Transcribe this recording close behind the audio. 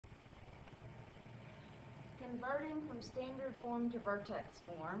converting from standard form to vertex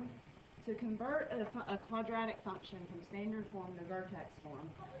form. To convert a quadratic function from standard form to vertex form,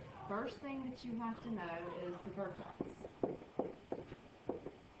 first thing that you have to know is the vertex.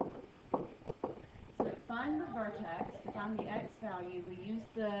 So to find the vertex, to find the x value, we use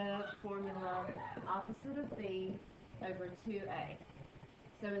the formula opposite of b over 2a.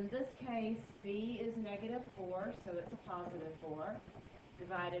 So in this case, b is negative 4, so it's a positive 4,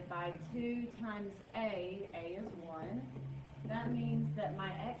 divided by 2 times a is 1. That means that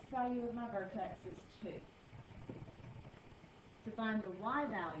my x value of my vertex is 2. To find the y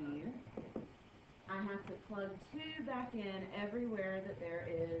value, I have to plug 2 back in everywhere that there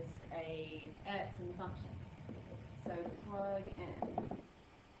is a x in the function. So plug in.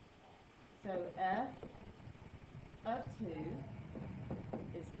 So f of 2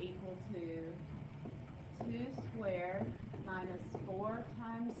 is equal to 2 squared minus 4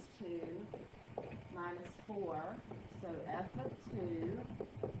 times 2 minus 4. So f of 2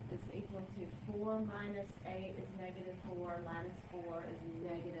 is equal to 4 minus 8 is negative 4, minus 4 is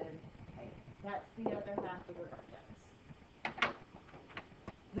negative 8. That's the other half of the vertex.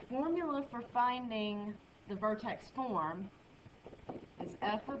 The formula for finding the vertex form is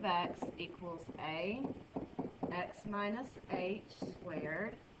f of x equals a x minus h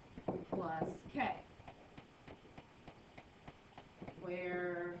squared plus k,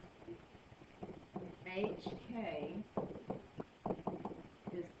 where hk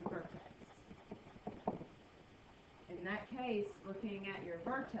is the vertex. In that case, looking at your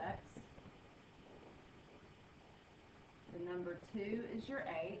vertex, the number 2 is your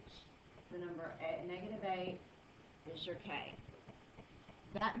h, the number negative 8 is your k.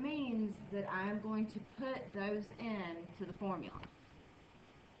 That means that I'm going to put those into the formula.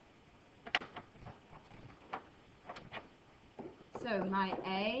 So my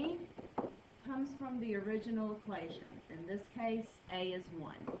a comes from the original equation. In this case, a is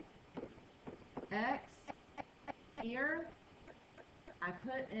 1. X, here, I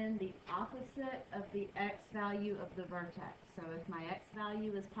put in the opposite of the x value of the vertex. So if my x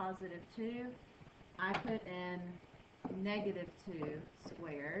value is positive 2, I put in negative 2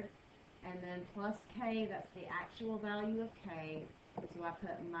 squared, and then plus k, that's the actual value of k, so I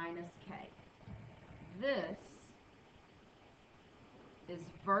put minus k. This is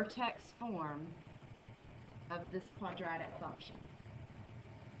vertex form of this quadratic function.